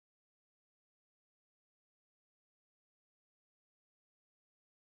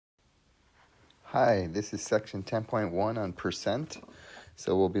Hi, this is section 10.1 on percent.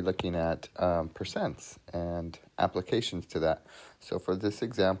 So we'll be looking at percents and applications to that. So for this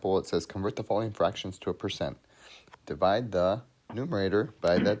example, it says convert the following fractions to a percent. Divide the numerator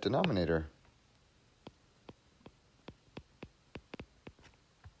by the denominator.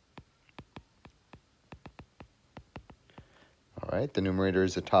 All right, the numerator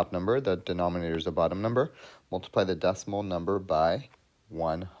is the top number, the denominator is the bottom number. Multiply the decimal number by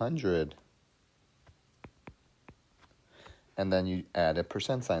 100. And then you add a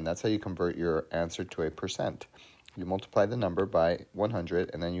percent sign. That's how you convert your answer to a percent. You multiply the number by 100,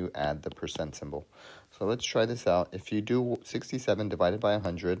 and then you add the percent symbol. So let's try this out. If you do 67 divided by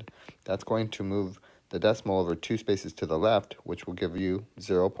 100, that's going to move the decimal over 2 spaces to the left, which will give you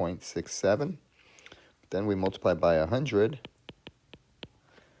 0.67. Then we multiply by 100,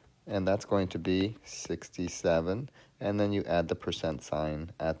 and that's going to be 67. And then you add the percent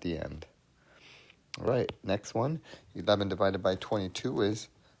sign at the end. All right, next one, 11 divided by 22 is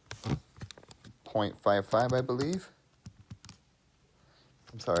 0.55, I believe.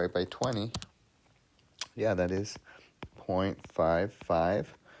 I'm sorry, by 20. Yeah, that is 0.55.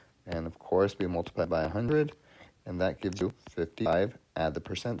 And of course, we multiply by 100, and that gives you 55. Add the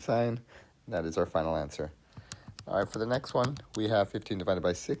percent sign. That is our final answer. All right, for the next one, we have 15 divided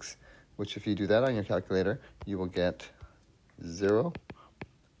by 6, which if you do that on your calculator, you will get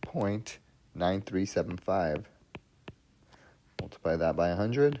 0.9375. Multiply that by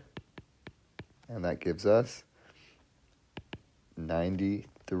 100, and that gives us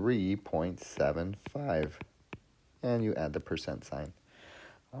 93.75. And you add the percent sign.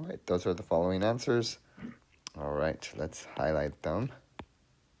 All right, those are the following answers. All right, let's highlight them.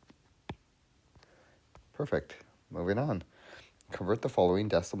 Perfect. Moving on. Convert the following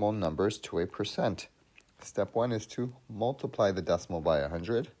decimal numbers to a percent. Step 1 is to multiply the decimal by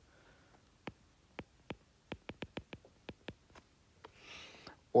 100.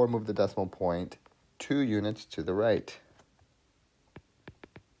 Or move the decimal point 2 units to the right.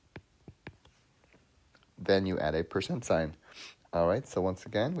 Then you add a percent sign. All right, so once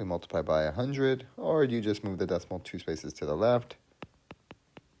again, we multiply by 100, or you just move the decimal 2 spaces to the left,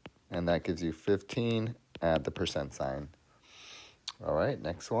 and that gives you 15. Add the percent sign. All right,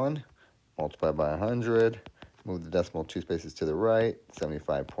 next one, multiply by 100, move the decimal 2 spaces to the right,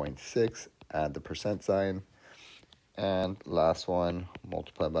 75.6, add the percent sign. And last one,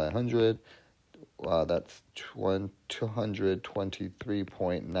 multiply by 100. Wow, that's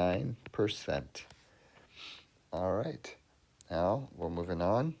 223.9%. All right, now we're moving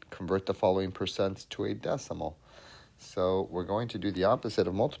on. Convert the following percents to a decimal. So we're going to do the opposite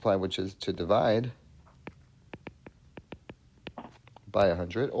of multiply, which is to divide by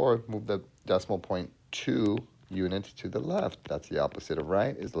 100, or move the decimal point 2 units to the left. That's the opposite of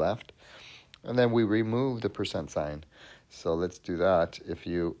right, is left. And then we remove the percent sign. So let's do that. If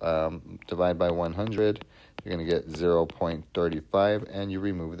you divide by 100, you're going to get 0.35, and you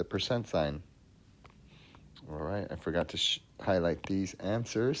remove the percent sign. All right, I forgot to highlight these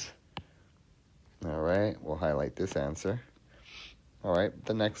answers. All right, we'll highlight this answer. All right,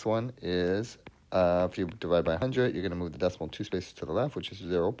 the next one is if you divide by 100, you're going to move the decimal 2 spaces to the left, which is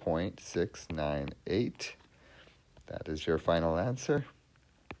 0.698. That is your final answer.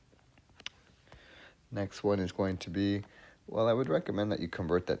 Next one is going to be, well, I would recommend that you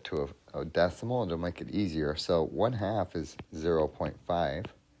convert that to a decimal to make it easier. So 1/2 is 0.5.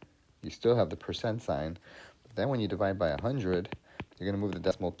 You still have the percent sign. But then when you divide by 100, you're going to move the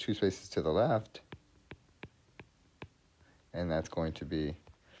decimal 2 spaces to the left. And that's going to be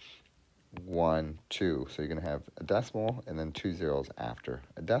 1, 2. So you're going to have a decimal and then 2 zeros after.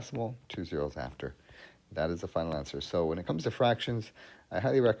 A decimal, 2 zeros after. That is the final answer. So when it comes to fractions, I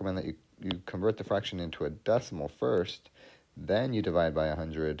highly recommend that you convert the fraction into a decimal first, then you divide by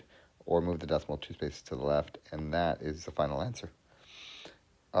 100, or move the decimal 2 spaces to the left, and that is the final answer.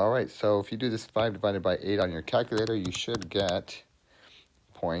 All right, so if you do this 5 divided by 8 on your calculator, you should get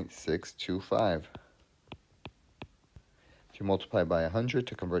 0.625. If you multiply by 100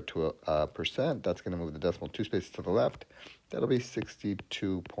 to convert to a percent, that's going to move the decimal 2 spaces to the left. That'll be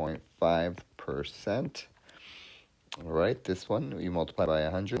 62.5%. All right, this one, you multiply by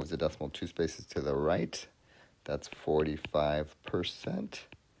 100, moves the decimal 2 spaces to the right. That's 45%.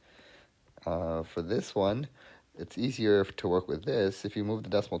 For this one, it's easier to work with this. If you move the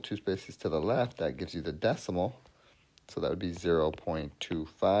decimal 2 spaces to the left, that gives you the decimal. So that would be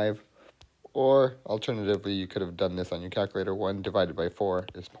 0.25. Or alternatively, you could have done this on your calculator. 1 divided by 4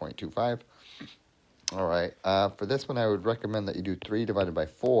 is 0.25. All right, for this one, I would recommend that you do 3 divided by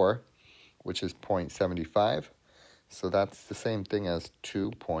 4, which is 0.75. So that's the same thing as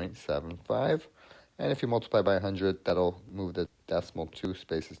 2.75. And if you multiply by 100, that'll move the decimal 2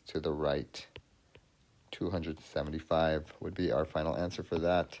 spaces to the right. 275 would be our final answer for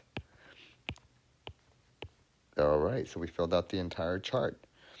that. All right, so we filled out the entire chart.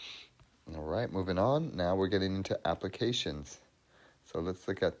 All right, moving on. Now we're getting into applications. So let's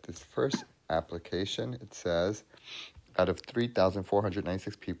look at this first application. It says, out of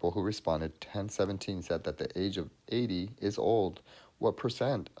 3,496 people who responded, 1017 said that the age of 80 is old. What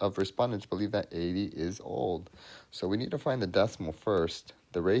percent of respondents believe that 80 is old? So we need to find the decimal first.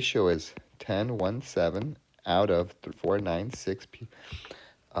 The ratio is 1017 out of 496 people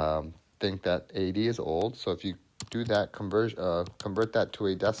think that 80 is old. So if you do that, convert that to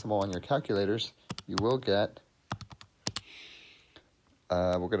a decimal on your calculators, you will get,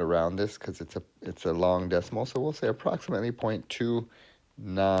 we're going to round this because it's a long decimal, so we'll say approximately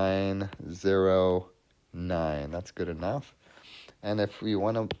 0.2909. That's good enough. And if we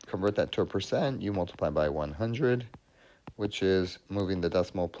want to convert that to a percent, you multiply by 100, which is moving the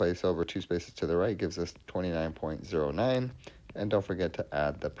decimal place over 2 spaces to the right, gives us 29.09. And don't forget to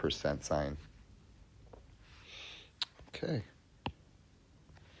add the percent sign. Okay.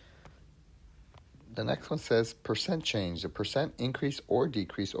 The next one says percent change. The percent increase or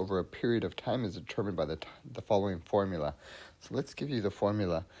decrease over a period of time is determined by the following formula. So let's give you the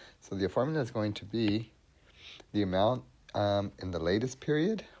formula. So the formula is going to be the amount in the latest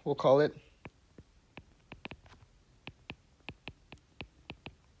period, we'll call it,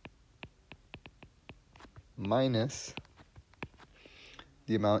 minus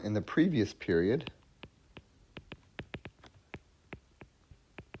the amount in the previous period,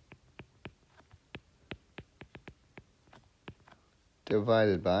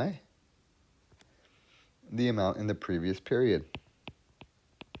 divided by the amount in the previous period.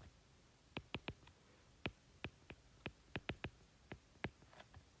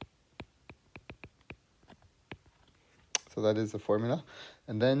 So that is the formula.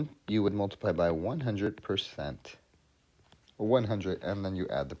 And then you would multiply by 100%. Or 100, and then you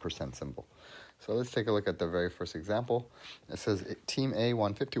add the percent symbol. So let's take a look at the very first example. It says Team A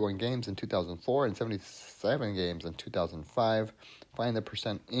won 51 games in 2004 and 77 games in 2005. Find the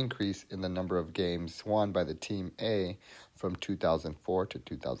percent increase in the number of games won by the Team A from 2004 to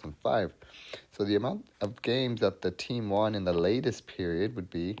 2005. So the amount of games that the team won in the latest period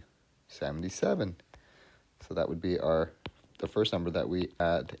would be 77. So that would be the first number that we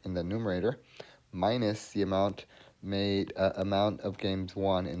add in the numerator, minus the amount of games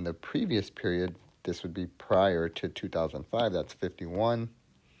won in the previous period. This would be prior to 2005. That's 51.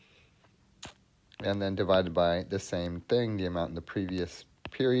 And then divided by the same thing, the amount in the previous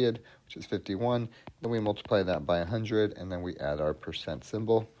period, which is 51. Then we multiply that by 100, and then we add our percent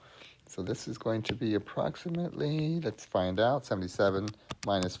symbol. So this is going to be approximately, let's find out, 77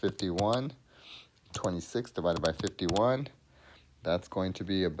 minus 51, 26 divided by 51. That's going to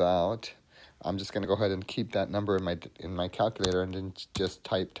be about, I'm just going to go ahead and keep that number in my calculator and then just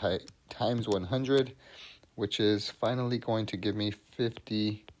type times 100, which is finally going to give me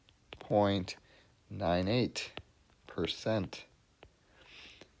 50.98%.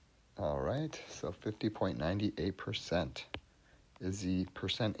 All right, so 50.98% is the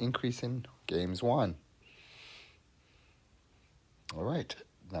percent increase in games won. All right.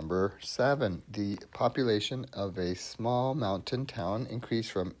 Number 7, the population of a small mountain town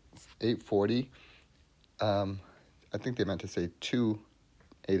increased from 840, I think they meant to say to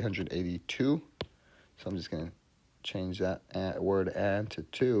 882. So I'm just going to change that word "and" to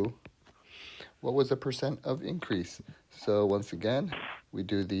 2. What was the percent of increase? So once again, we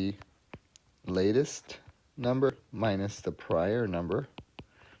do the latest number minus the prior number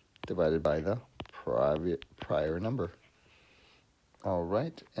divided by the prior number. All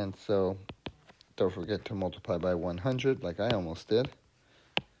right, and so don't forget to multiply by 100 like I almost did.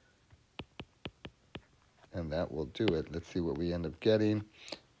 And that will do it. Let's see what we end up getting.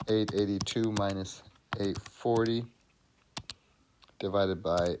 882 minus 840 divided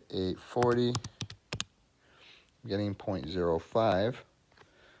by 840. I'm getting 0.05.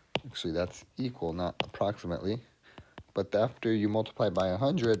 Actually, that's equal, not approximately. But after you multiply by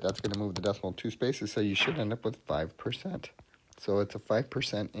 100, that's going to move the decimal 2 spaces, so you should end up with 5%. So it's a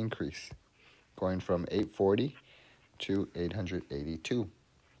 5% increase, going from 840 to 882.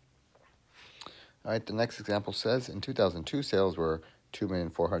 All right, the next example says, in 2002, sales were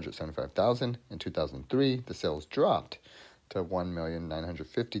 2,475,000. In 2003, the sales dropped to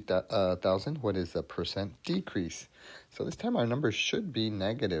 1,950,000. What is the percent decrease? So this time our number should be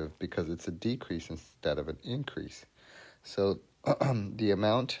negative because it's a decrease instead of an increase. So the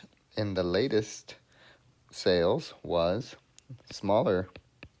amount in the latest sales was smaller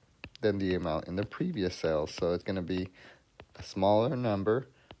than the amount in the previous sales. So it's going to be a smaller number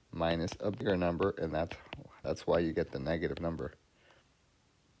minus a bigger number, and that's why you get the negative number.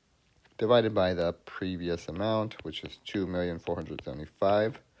 Divided by the previous amount, which is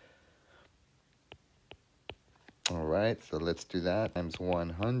 2,475,000. All right, so let's do that times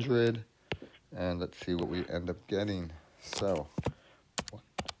 100, and let's see what we end up getting. So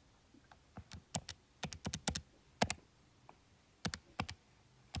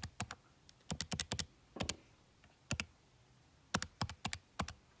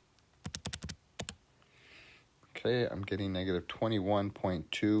okay, I'm getting negative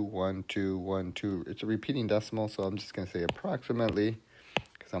 21.21212. It's a repeating decimal, so I'm just going to say approximately,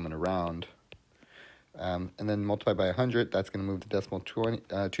 because I'm going to round. And then multiply by 100, that's going to move the decimal 2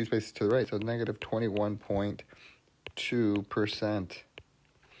 spaces to the right, so negative 21.2%.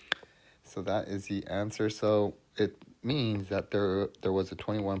 So that is the answer. So it means that there was a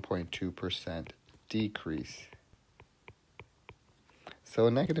 21.2% decrease. So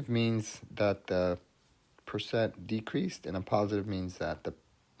a negative means that the percent decreased, and a positive means that the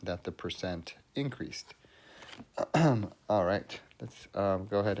percent increased. All right, let's go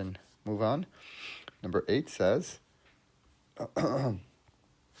ahead and move on. Number 8 says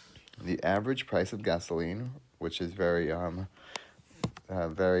the average price of gasoline, which is very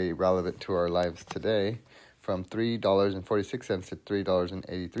relevant to our lives today, from $3.46 to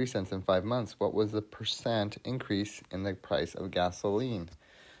 $3.83 in 5 months. What was the percent increase in the price of gasoline?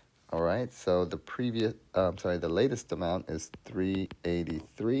 All right, so the latest amount is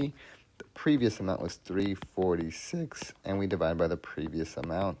 $3.83. The previous amount was $3.46, and we divide by the previous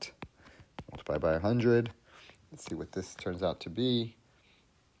amount. Multiply by 100. Let's see what this turns out to be.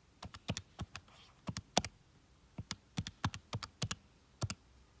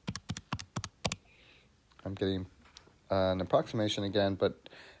 I'm getting an approximation again, but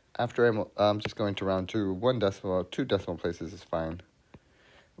after I'm just going to round to 1 decimal, 2 decimal places is fine.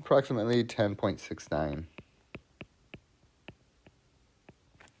 Approximately 10.69.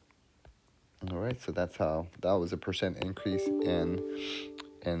 All right, so that was a percent increase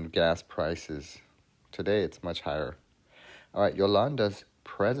in gas prices. Today it's much higher. All right, Yolanda's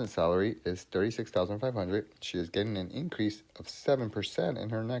present salary is $36,500. She is getting an increase of 7% in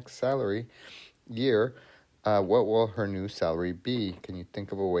her next salary year. What will her new salary be? Can you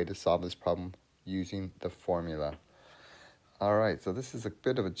think of a way to solve this problem using the formula? All right, so this is a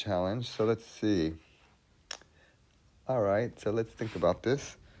bit of a challenge. So let's see. All right, so let's think about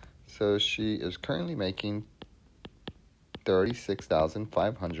this. So she is currently making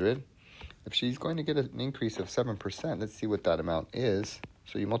 $36,500. If she's going to get an increase of 7%, let's see what that amount is.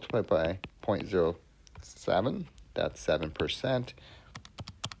 So you multiply by 0.07, that's 7%.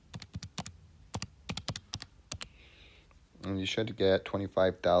 And you should get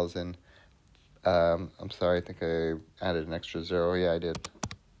 25,000. I'm sorry, I think I added an extra 0. Yeah, I did.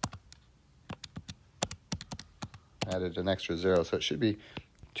 Added an extra 0, so it should be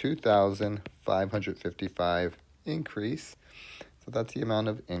 2,555 increase. So that's the amount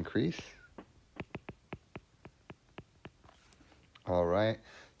of increase. All right.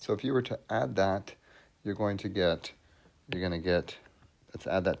 So if you were to add that, you're going to get, let's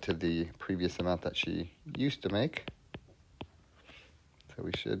add that to the previous amount that she used to make. So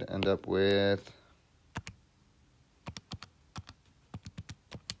we should end up with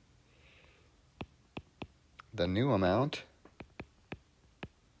the new amount.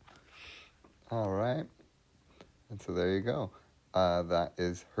 All right. And so there you go. That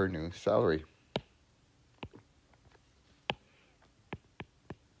is her new salary.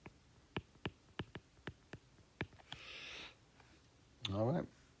 All right.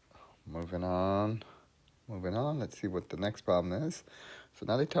 Moving on. Let's see what the next problem is. So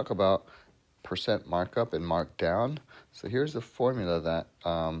now they talk about percent markup and markdown. So here's the formula that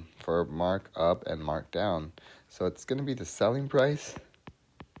for markup and markdown. So it's going to be the selling price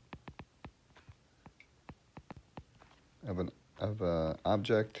of an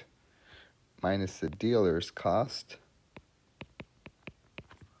object minus the dealer's cost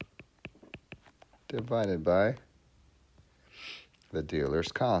divided by the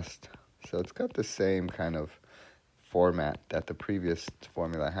dealer's cost. So it's got the same kind of format that the previous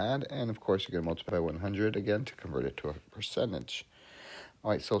formula had, and of course you're going to multiply 100 again to convert it to a percentage.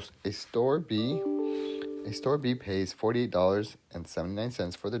 All right, so a store B pays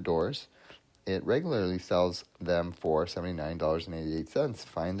 $48.79 for the doors. It regularly sells them for $79.88.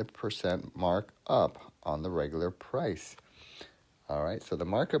 Find the percent markup on the regular price. All right, so the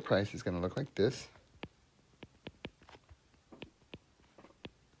markup price is going to look like this.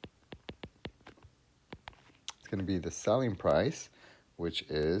 It's going to be the selling price, which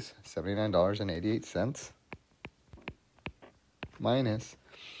is $79.88, minus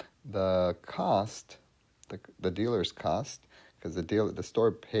the cost, the dealer's cost, because the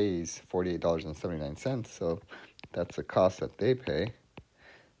store pays $48.79, so that's the cost that they pay,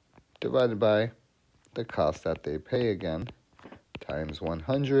 divided by the cost that they pay again, times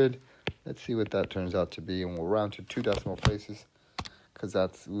 100. Let's see what that turns out to be, and we'll round to 2 decimal places, because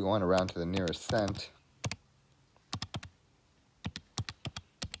we want to round to the nearest cent.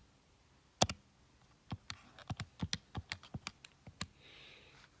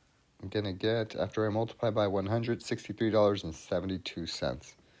 I'm going to get, after I multiply by 100,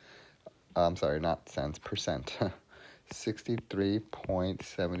 $63.72. I'm sorry, not cents, percent.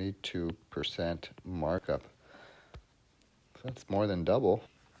 63.72% markup. So that's more than double.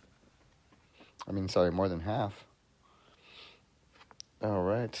 More than half. All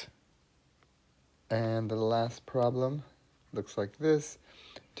right. And the last problem looks like this.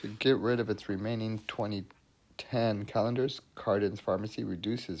 To get rid of its remaining 2010 calendars, Cardin's Pharmacy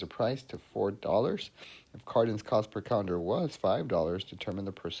reduces the price to $4. If Cardin's cost per calendar was $5, determine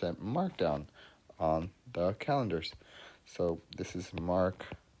the percent markdown on the calendars. So this is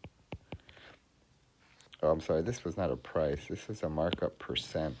this was not a price. This is a markup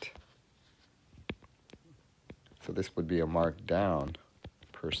percent. So this would be a markdown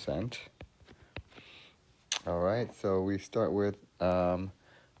percent. All right, so we start with the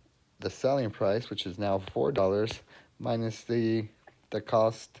selling price, which is now $4, minus the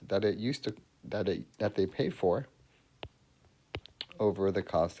cost that they paid for, over the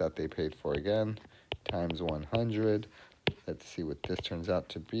cost that they paid for again, times 100. Let's see what this turns out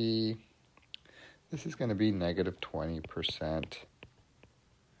to be. This is going to be negative 20%.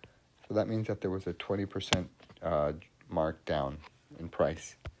 So that means that there was a 20% markdown in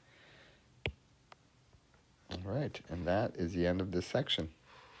price. All right, and that is the end of this section.